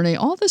transit journey.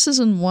 All this is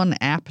in one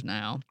app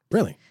now.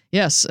 Really?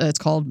 Yes, it's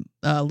called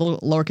little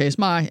lowercase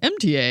my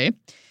MTA.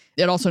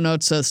 It also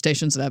notes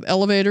stations that have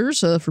elevators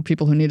for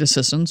people who need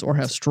assistance or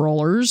have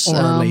strollers. Or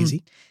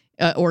lazy.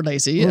 Or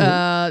lazy.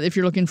 If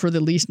you're looking for the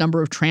least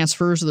number of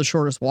transfers or the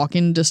shortest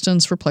walking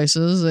distance for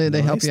places,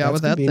 they help you out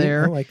with that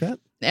there. I like that.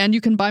 And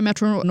you can buy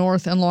Metro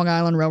North and Long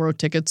Island Railroad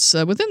tickets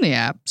within the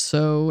app.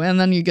 And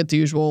then you get the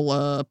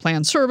usual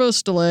planned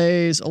service,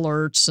 delays,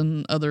 alerts,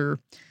 and other,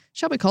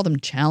 shall we call them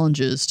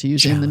challenges to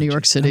using the New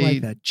York City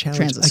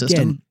transit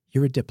system. Again,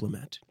 you're a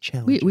diplomat.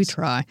 Challenges. We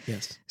try.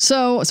 Yes.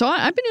 So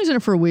I've been using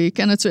it for a week,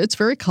 and it's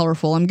very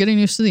colorful. I'm getting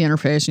used to the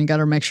interface, and you got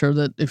to make sure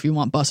that if you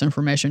want bus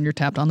information, you're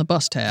tapped on the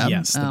bus tab.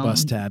 Yes, the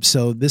bus tab.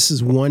 So this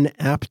is one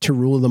app to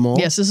rule them all?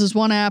 Yes, this is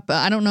one app.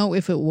 I don't know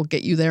if it will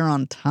get you there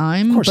on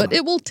time, of course but not.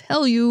 it will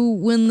tell you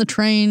when the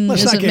train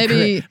Let's isn't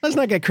let's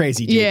not get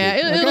crazy, JD.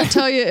 Yeah, it'll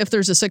tell you if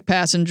there's a sick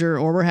passenger,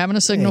 or we're having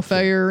a signal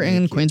failure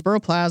in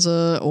Queensboro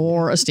Plaza,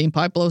 or a steam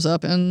pipe blows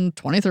up in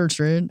 23rd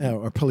Street.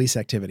 Or police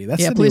activity.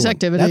 That's the police new one.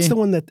 activity. That's the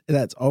one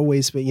that's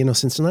always been,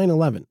 since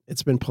 9/11,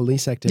 it's been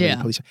police activity.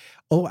 Yeah.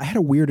 Oh, I had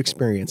a weird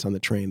experience on the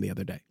train the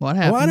other day. What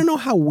happened? Well, I don't know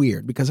how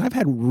weird, because I've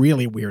had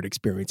really weird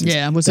experiences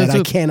Was that this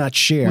I cannot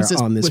share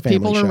on this with family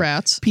people show. or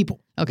rats? People.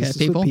 Okay, This is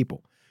with people.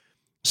 people.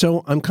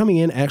 So I'm coming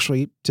in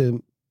actually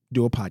to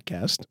do a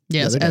podcast.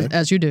 Yes, the other day.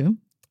 as you do.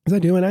 As I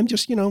do, and I'm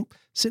just,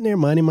 sitting there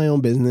minding my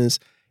own business.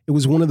 It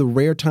was one of the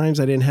rare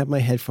times I didn't have my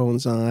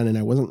headphones on and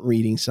I wasn't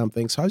reading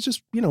something. So I was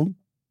just,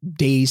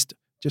 dazed,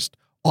 just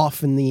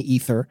off in the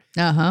ether.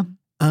 Uh-huh.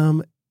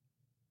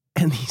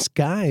 And these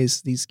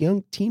guys, these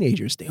young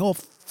teenagers, they all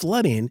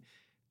flood in.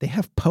 They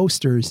have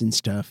posters and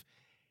stuff,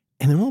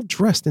 and they're all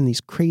dressed in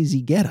these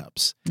crazy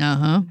get-ups.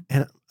 Uh-huh.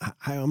 And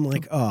I'm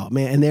like, oh,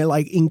 man. And they're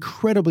like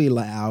incredibly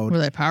loud. Were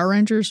they Power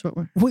Rangers?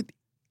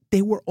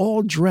 They were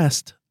all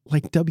dressed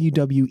like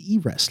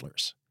WWE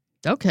wrestlers.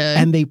 Okay.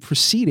 And they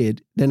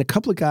proceeded, then a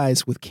couple of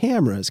guys with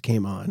cameras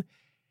came on,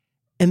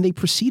 and they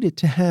proceeded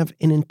to have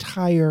an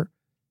entire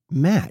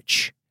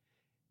match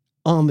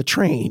on the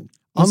train.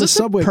 On the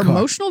subway car.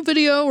 Promotional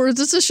video, or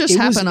does this just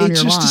happen on your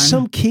line? It's just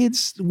some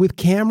kids with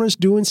cameras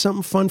doing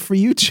something fun for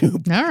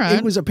YouTube. All right.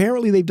 It was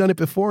apparently they've done it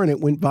before and it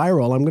went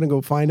viral. I'm going to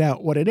go find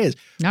out what it is.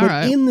 All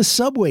right. In the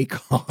subway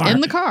car.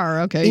 In the car,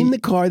 okay. In the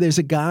car, there's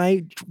a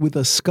guy with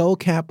a skull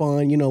cap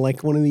on,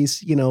 like one of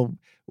these,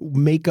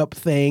 makeup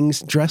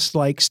things, dressed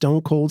like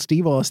Stone Cold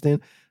Steve Austin.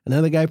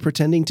 Another guy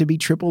pretending to be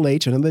Triple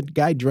H. Another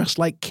guy dressed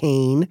like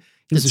Kane.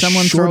 Did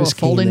someone throw a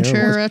folding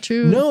chair at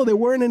you? No, there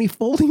weren't any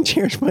folding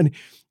chairs, but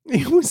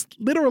it was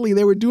literally,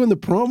 they were doing the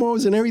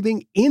promos and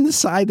everything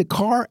inside the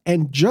car.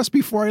 And just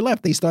before I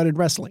left, they started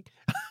wrestling.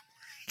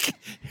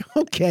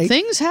 Okay.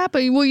 Things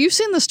happen. Well, you've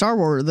seen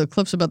the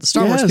clips about the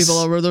Star Wars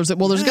people. Where there's a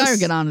guy who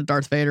get on to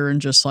Darth Vader and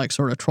just like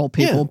sort of troll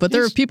people. Yeah, but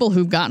there are people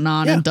who've gotten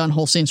on and done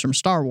whole scenes from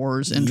Star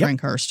Wars in train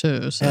cars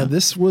too. So.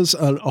 This was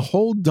a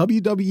whole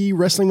WWE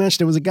wrestling match.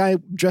 There was a guy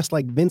dressed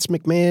like Vince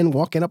McMahon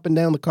walking up and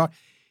down the car.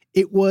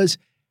 It was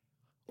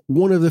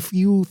one of the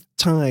few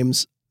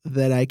times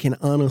that I can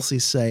honestly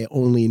say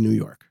only in New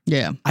York.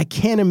 Yeah. I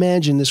can't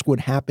imagine this would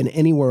happen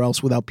anywhere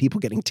else without people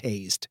getting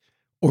tased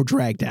or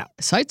dragged out.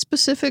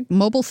 Site-specific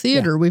mobile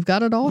theater. We've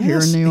got it all here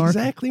in New York.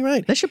 Exactly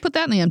right. They should put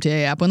that in the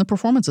MTA app when the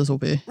performances will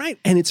be. Right.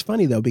 And it's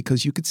funny, though,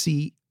 because you could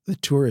see the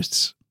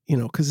tourists,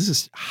 because this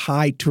is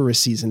high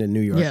tourist season in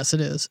New York. Yes,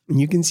 it is.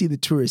 And you can see the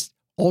tourists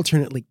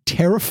alternately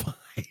terrified,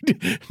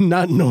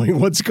 not knowing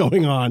what's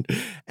going on,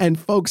 and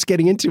folks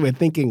getting into it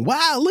thinking,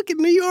 wow, look at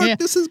New York.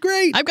 This is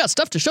great. I've got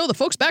stuff to show the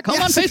folks back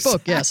home on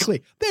Facebook.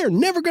 Exactly. They're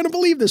never going to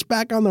believe this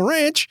back on the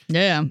ranch.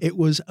 Yeah. It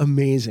was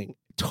amazing.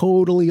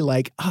 Totally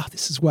like,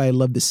 this is why I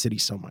love this city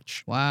so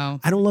much. Wow.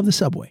 I don't love the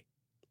subway.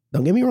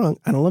 Don't get me wrong.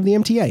 I don't love the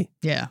MTA.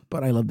 Yeah.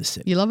 But I love the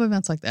city. You love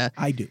events like that.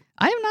 I do.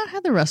 I have not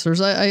had the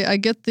wrestlers. I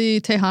get the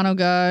Tejano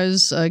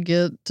guys. I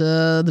get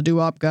the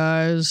doo-wop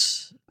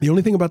guys. The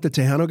only thing about the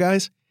Tejano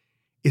guys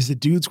is the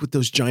dudes with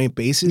those giant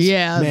bases.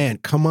 Yeah. Man,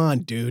 come on,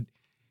 dude.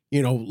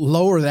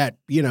 Lower that,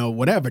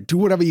 whatever. Do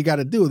whatever you got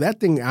to do.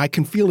 That thing, I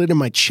can feel it in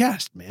my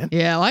chest, man.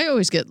 Yeah, well, I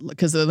always get,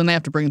 because when they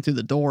have to bring them through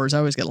the doors, I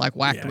always get like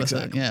whacked with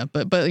it. Yeah,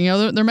 but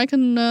they're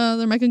making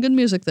good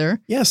music there.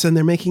 Yes, and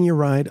they're making your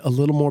ride a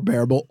little more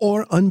bearable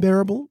or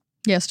unbearable,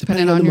 Yes,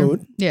 depending on the your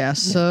mood. Yeah.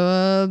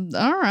 So,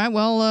 all right.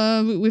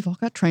 Well, we've all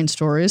got train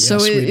stories. Yes,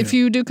 so we if do.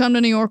 you do come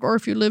to New York, or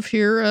if you live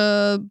here,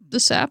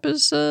 this app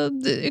is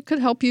it could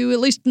help you at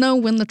least know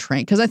when the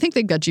train. Because I think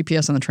they've got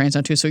GPS on the trains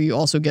now too, so you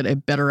also get a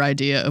better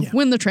idea of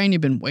when the train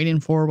you've been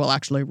waiting for will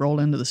actually roll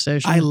into the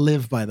station. I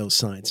live by those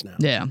signs now.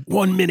 Yeah.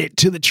 1 minute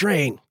to the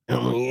train.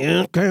 Oh,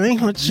 yeah, okay.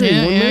 Let's see.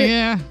 Yeah, 1 minute.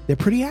 yeah. They're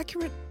pretty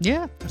accurate.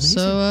 Yeah.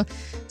 Amazing.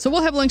 So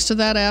we'll have links to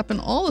that app and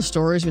all the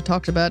stories we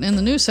talked about in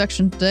the news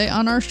section today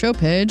on our show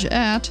page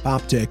at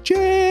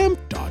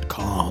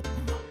OpticJam.com.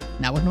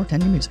 Now with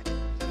Northanger Music.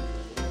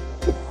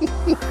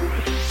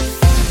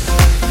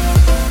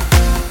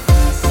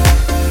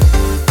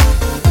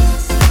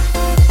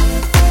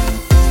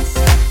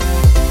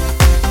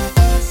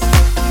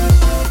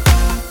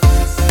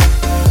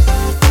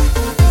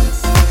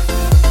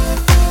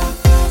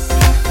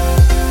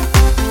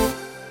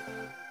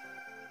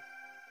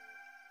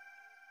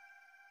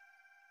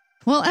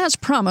 Well, as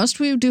promised,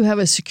 we do have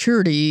a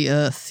security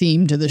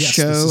theme to this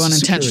show. This is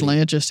Unintentionally,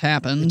 security. it just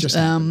happened. It just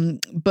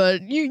happened.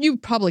 But you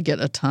probably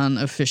get a ton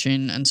of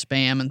phishing and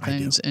spam and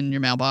things in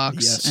your mailbox.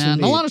 Yes, and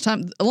indeed. a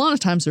lot of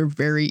times they're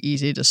very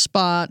easy to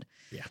spot.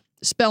 Yeah.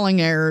 Spelling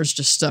errors,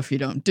 just stuff you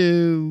don't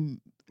do.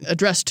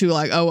 Addressed to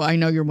like, oh, I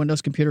know your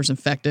Windows computer's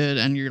infected,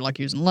 and you're like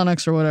using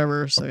Linux or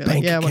whatever. So you're Bank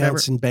like, yeah, accounts whatever.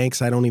 and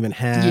banks I don't even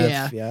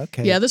have. Yeah.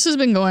 Okay. Yeah, this has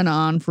been going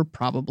on for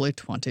probably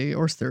 20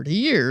 or 30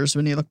 years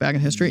when you look back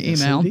in history. Yes,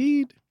 email.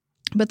 Indeed.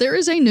 But there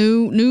is a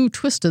new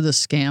twist to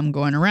this scam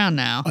going around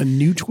now. A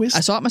new twist?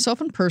 I saw it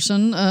myself in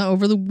person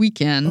over the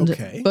weekend.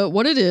 Okay. But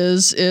what it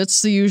is,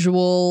 it's the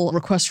usual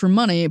request for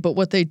money. But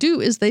what they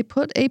do is they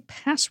put a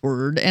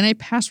password and a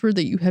password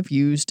that you have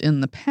used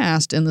in the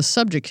past in the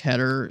subject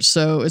header.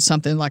 So it's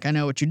something like, I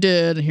know what you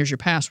did, and here's your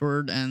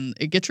password. And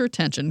it gets your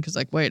attention because,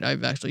 like, wait,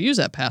 I've actually used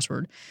that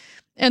password.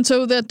 And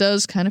so that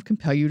does kind of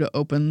compel you to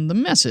open the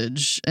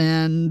message.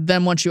 And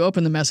then once you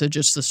open the message,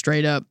 it's the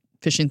straight up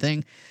phishing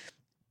thing.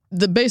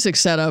 The basic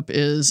setup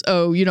is,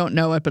 oh, you don't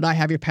know it, but I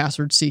have your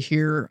password. See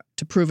here.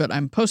 To prove it,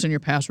 I'm posting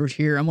your password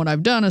here. And what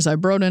I've done is I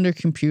broke into your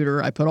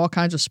computer. I put all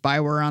kinds of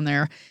spyware on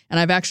there. And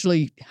I've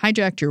actually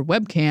hijacked your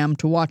webcam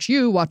to watch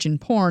you watching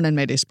porn and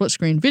made a split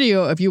screen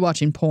video of you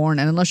watching porn.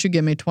 And unless you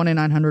give me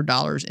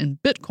 $2,900 in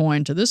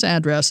Bitcoin to this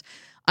address,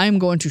 I'm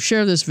going to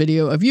share this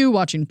video of you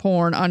watching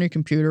porn on your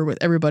computer with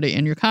everybody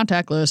in your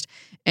contact list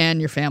and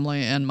your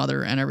family and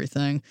mother and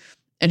everything.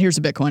 And here's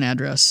the Bitcoin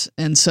address.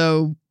 And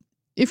so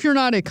if you're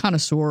not a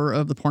connoisseur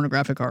of the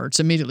pornographic arts,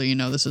 immediately you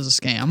know this is a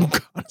scam.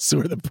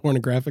 Connoisseur of the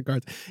pornographic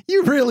arts.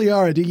 You really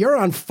are, dude. You're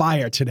on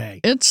fire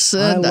today. It's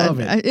I love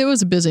it. It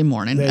was a busy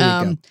morning. There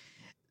you go.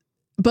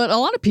 But a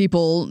lot of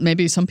people,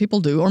 maybe some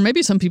people do, or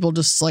maybe some people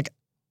just like,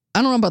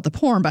 I don't know about the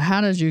porn, but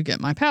how did you get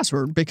my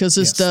password? Because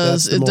this Yes,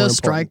 that's the more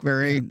strike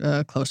important.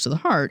 very close to the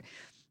heart.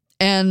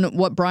 And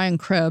what Brian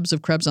Krebs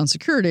of Krebs on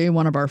Security,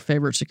 one of our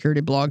favorite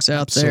security blogs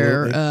out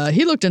there,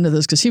 he looked into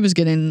this because he was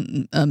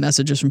getting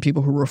messages from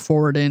people who were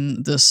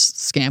forwarding this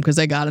scam because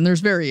they got it. And there's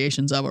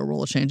variations of it.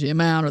 We'll change the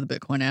amount or the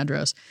Bitcoin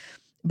address.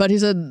 But he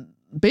said,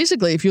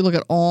 basically, if you look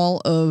at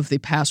all of the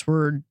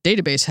password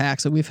database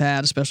hacks that we've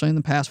had, especially in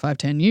the past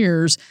 5-10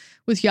 years,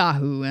 with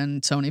Yahoo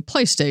and Sony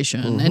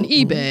PlayStation and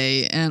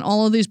eBay and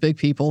all of these big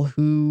people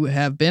who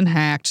have been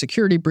hacked,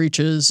 security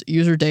breaches,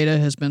 user data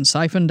has been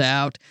siphoned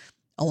out.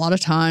 A lot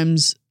of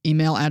times,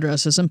 email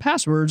addresses and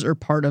passwords are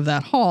part of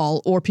that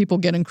haul, or people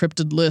get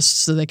encrypted lists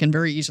so they can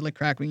very easily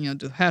crack, do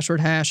the password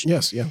hash.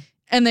 Yes, yeah.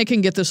 And they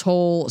can get this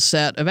whole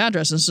set of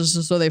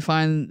addresses. So they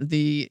find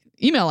the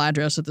email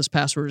address that this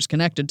password is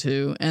connected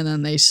to, and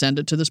then they send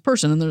it to this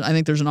person. And I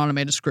think there's an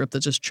automated script that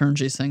just churns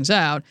these things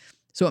out.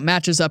 So it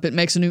matches up. It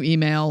makes a new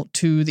email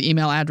to the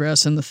email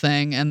address and the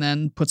thing, and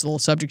then puts a little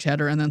subject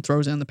header and then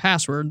throws in the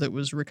password that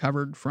was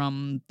recovered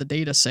from the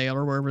data sale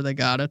or wherever they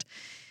got it.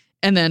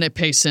 And then it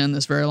pastes in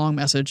this very long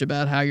message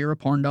about how you're a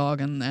porn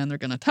dog and they're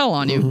going to tell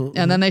on you.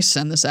 And then they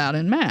send this out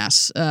in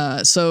mass.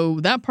 So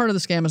that part of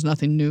the scam is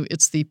nothing new.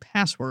 It's the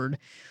password.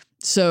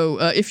 So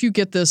if you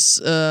get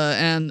this,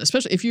 and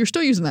especially if you're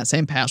still using that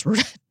same password,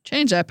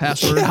 change that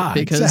password. Yeah,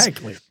 because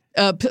exactly.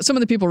 Some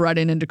of the people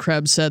writing into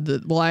Krebs said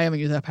that, well, I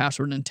haven't used that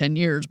password in 10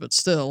 years, but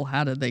still,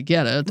 how did they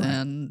get it? Right.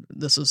 And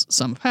this is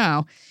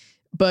somehow.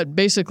 But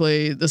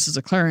basically, this is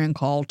a clarion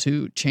call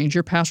to change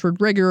your password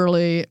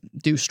regularly,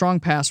 do strong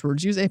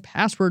passwords, use a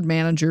password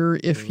manager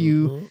if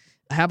you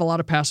have a lot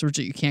of passwords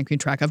that you can't keep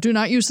track of. Do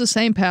not use the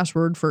same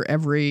password for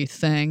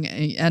everything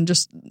and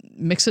just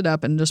mix it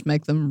up and just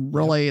make them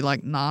really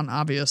like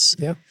non-obvious,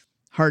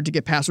 hard to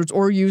get passwords,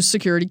 or use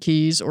security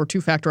keys or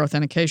two-factor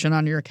authentication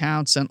on your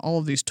accounts and all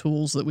of these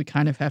tools that we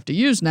kind of have to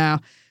use now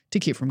to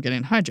keep from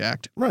getting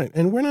hijacked. Right.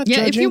 And we're not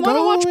judging. If you want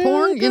to watch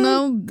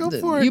porn, go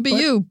for it. You be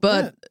you.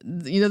 But,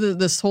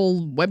 this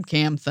whole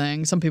webcam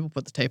thing, some people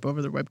put the tape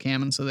over their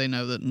webcam and so they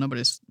know that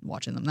nobody's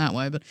watching them that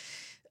way. But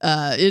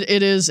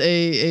it is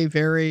a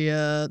very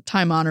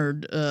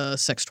time-honored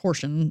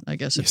sextortion, I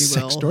guess, if you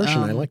will.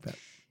 Sextortion, I like that.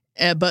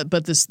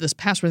 But this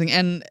password thing,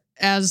 and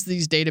as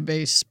these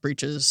database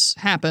breaches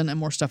happen and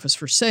more stuff is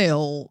for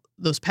sale,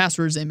 those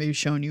passwords they may be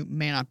showing you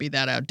may not be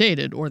that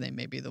outdated, or they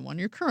may be the one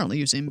you're currently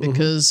using,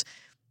 because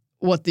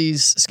what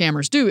these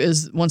scammers do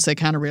is once they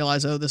kind of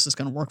realize, oh, this is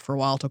going to work for a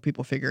while till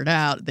people figure it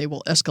out, they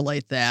will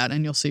escalate that,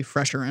 and you'll see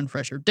fresher and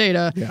fresher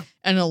data,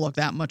 and it'll look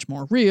that much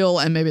more real,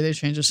 and maybe they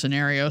change the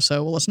scenario.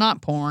 So, well, it's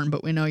not porn,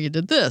 but we know you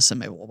did this, and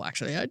maybe, well,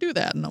 actually, I do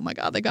that, and oh my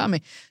God, they got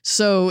me.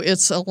 So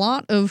it's a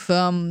lot of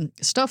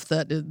stuff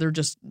that they're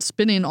just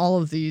spinning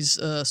all of these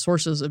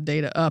sources of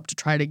data up to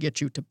try to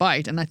get you to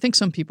bite, and I think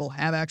some people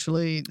have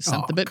actually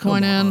sent the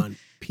Bitcoin in.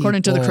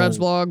 According to the Krebs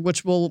blog,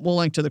 which we'll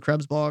link to the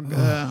Krebs blog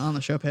on the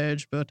show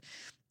page, but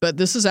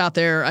this is out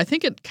there. I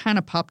think it kind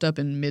of popped up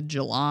in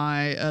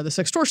mid-July. This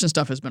extortion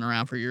stuff has been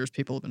around for years.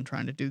 People have been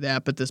trying to do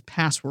that, but this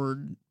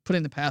password,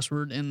 putting the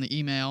password in the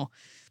email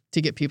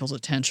to get people's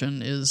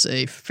attention, is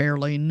a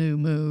fairly new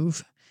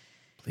move.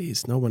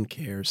 Please, no one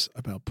cares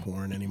about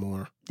porn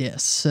anymore.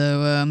 Yes.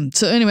 So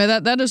anyway,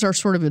 that is our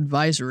sort of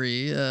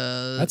advisory.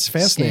 That's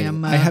fascinating.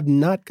 Scam, I have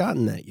not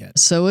gotten that yet.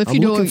 So if I'm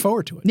looking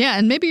forward to it. Yeah,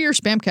 and maybe your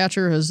spam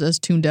catcher has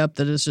tuned up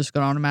that it's just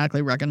going to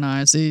automatically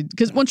recognize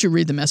because once you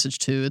read the message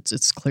too,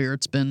 it's clear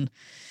it's been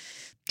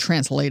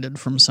translated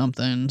from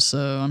something. So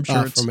I'm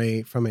sure it's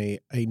from a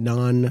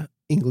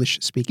non-English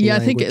speaking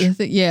language. I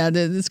think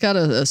it's got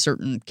a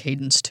certain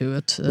cadence to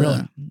it.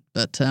 Really?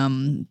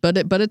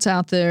 But it's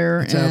out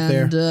there. It's out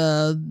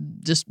there.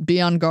 Just be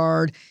on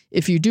guard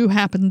if you do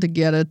happen to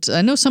get it.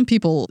 I know some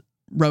people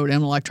wrote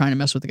in like trying to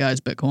mess with the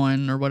guy's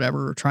Bitcoin or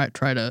whatever, or try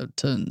to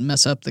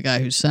mess up the guy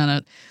who sent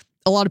it.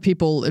 A lot of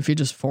people, if you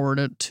just forward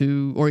it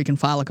to, or you can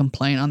file a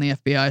complaint on the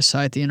FBI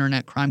site, the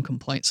Internet Crime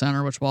Complaint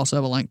Center, which we'll also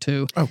have a link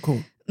to. Oh,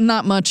 cool.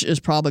 Not much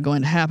is probably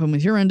going to happen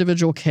with your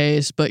individual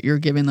case, but you're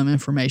giving them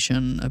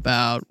information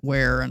about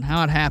where and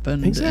how it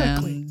happened.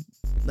 Exactly. And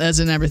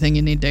as in everything,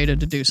 you need data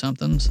to do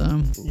something.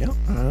 So yeah,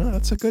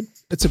 it's a good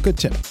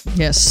tip.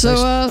 Yes. So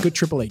nice, good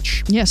Triple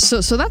H. Yes.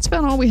 So that's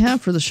about all we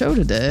have for the show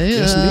today.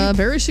 Yes,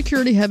 very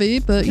security heavy,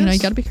 but you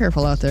got to be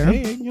careful out there.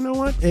 Hey, you know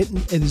what?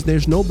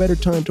 There's no better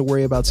time to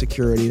worry about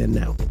security than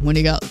now. When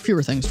you got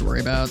fewer things to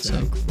worry about.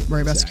 Exactly. So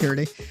worry about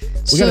security.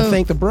 We got to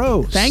thank the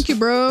bros. Thank you,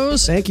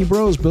 bros. Thank you,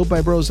 bros.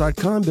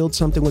 BuiltByBros.com. Build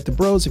something with the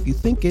bros. If you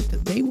think it,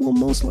 they will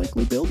most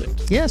likely build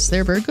it. Yes,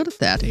 they're very good at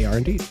that. They are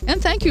indeed. And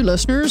thank you,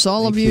 listeners,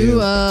 all of you,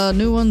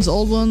 new ones,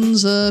 old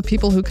ones,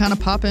 people who kind of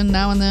pop in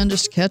now and then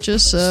just to catch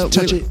us.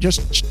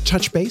 Just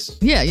touch base?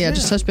 Yeah,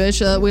 just touch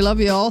base. We love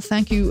you all.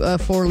 Thank you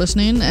for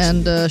listening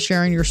and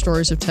sharing your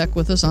stories of tech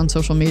with us on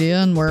social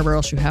media and wherever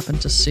else you happen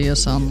to see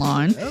us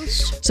online.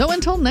 Yes. So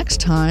until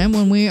next time,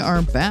 when we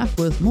are back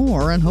with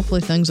more and hopefully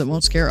things that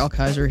won't scare Al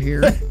Kaiser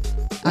here,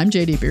 I'm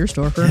JD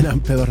Beersdorfer. And I'm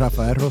Pedro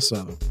Rafael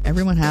Rosado.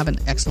 Everyone have an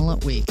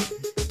excellent week.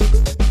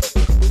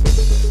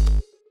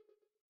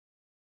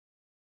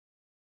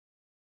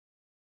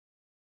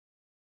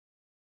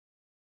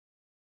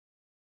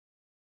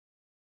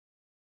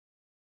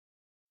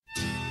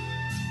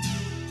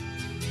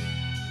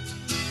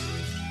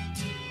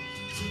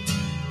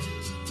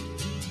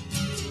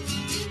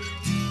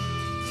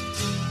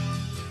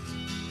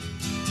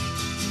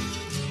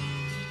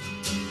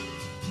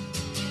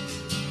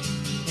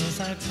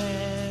 I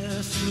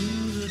pass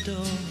through the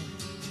door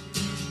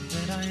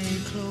that I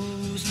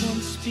closed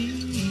once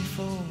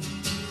before,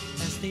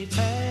 as they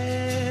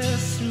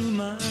pass through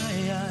my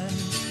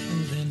eyes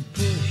and then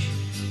push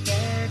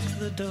back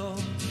the door,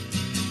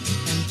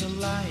 and the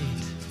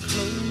light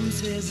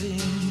closes in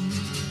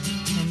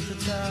and the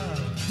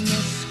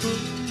darkness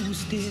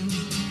grows dim.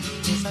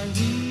 As I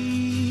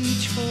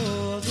reach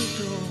for the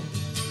door,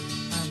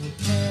 I will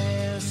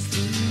pass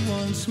through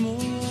once more.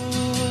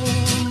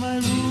 My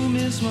room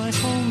is my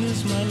home,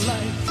 is my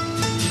life.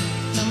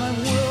 Now my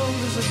world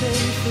is a day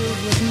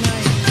filled with night.